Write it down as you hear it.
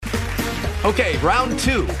Okay, round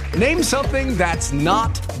two. Name something that's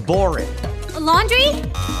not boring. A laundry?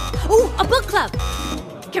 Ooh, a book club.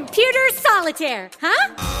 Computer solitaire,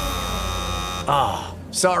 huh? Ah,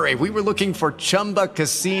 sorry, we were looking for Chumba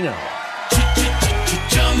Casino.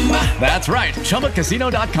 That's right,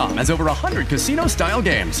 ChumbaCasino.com has over 100 casino-style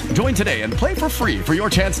games. Join today and play for free for your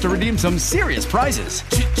chance to redeem some serious prizes.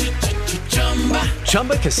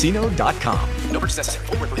 ChumbaCasino.com. No purchase necessary.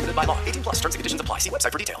 Void where prohibited by law. 18 plus. Terms and conditions apply. See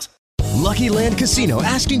website for details. Lucky Land Casino,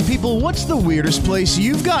 asking people, what's the weirdest place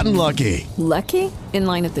you've gotten lucky? Lucky? In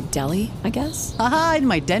line at the deli, I guess? Aha, in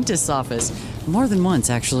my dentist's office. More than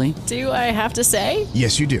once, actually. Do I have to say?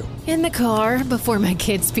 Yes, you do. In the car before my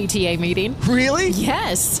kids' PTA meeting. Really?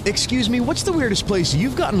 Yes. Excuse me, what's the weirdest place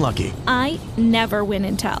you've gotten lucky? I never win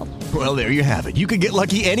and tell. Well, there you have it. You can get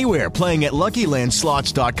lucky anywhere, playing at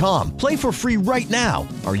LuckyLandSlots.com. Play for free right now.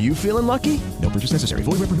 Are you feeling lucky? No purchase necessary.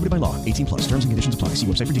 Void where prohibited by law. 18 plus. Terms and conditions apply. See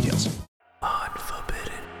website for details.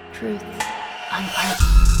 Unforbidden. Truth. Unforbidden.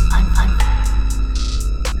 Unforbidden.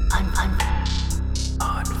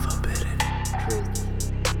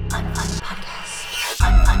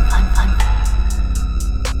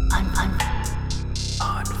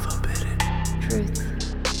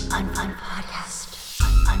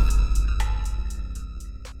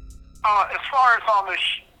 As far as all this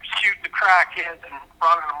shooting the crackheads and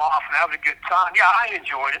running them off and having a good time, yeah, I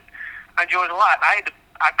enjoyed it. I enjoyed it a lot. I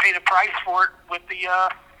paid a price for it with the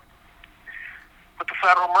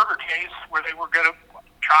federal murder case where they were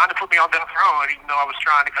trying to put me on death row, and even though I was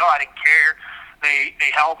trying to go, I didn't care.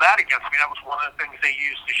 They held that against me. That was one of the things they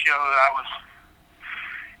used to show that I was,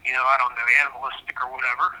 I don't know, animalistic or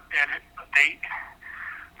whatever. And the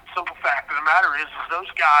simple fact of the matter is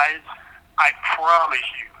those guys, I promise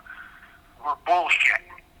you, were bullshit.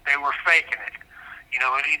 They were faking it.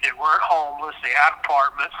 They weren't homeless. They had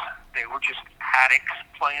apartments. They were just addicts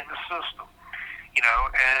playing the system.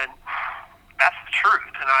 And that's the truth.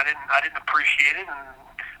 And I didn't appreciate it. And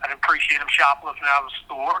I didn't appreciate them shoplifting out of the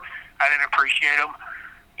store. I didn't appreciate them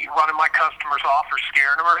running my customers off or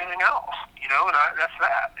scaring them or anything else. And that's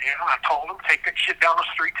that. I told them, take that shit down the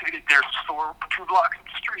street to there's a store 2 blocks up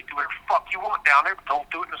the street. Do whatever the fuck you want down there, but don't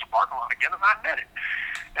do it in this parking lot again. And I did it.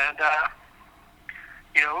 And,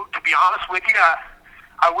 to be honest with you,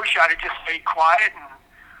 I wish I'd have just stayed quiet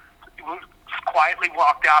and quietly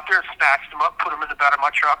walked out there and snatched them up, put them in the bed of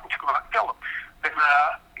my truck, and took them out and killed them. Then,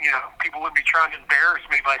 people wouldn't be trying to embarrass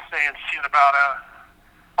me by saying shit about,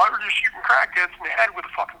 why were you shooting crackheads in the head with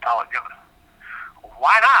a fucking pellet gun?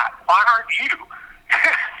 Why not? Why aren't you?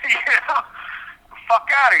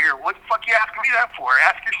 Fuck out of here. What the fuck you asking me that for?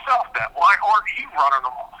 Ask yourself that. Why aren't you running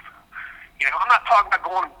them off? I'm not talking about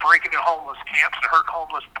going and breaking in homeless camps and hurting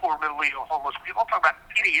homeless, poor mentally ill homeless people. I'm talking about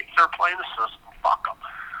idiots that are playing the system. Fuck them.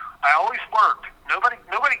 I always worked. Nobody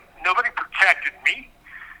protected me.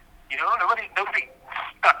 Nobody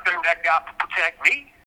stuck their neck out to protect me.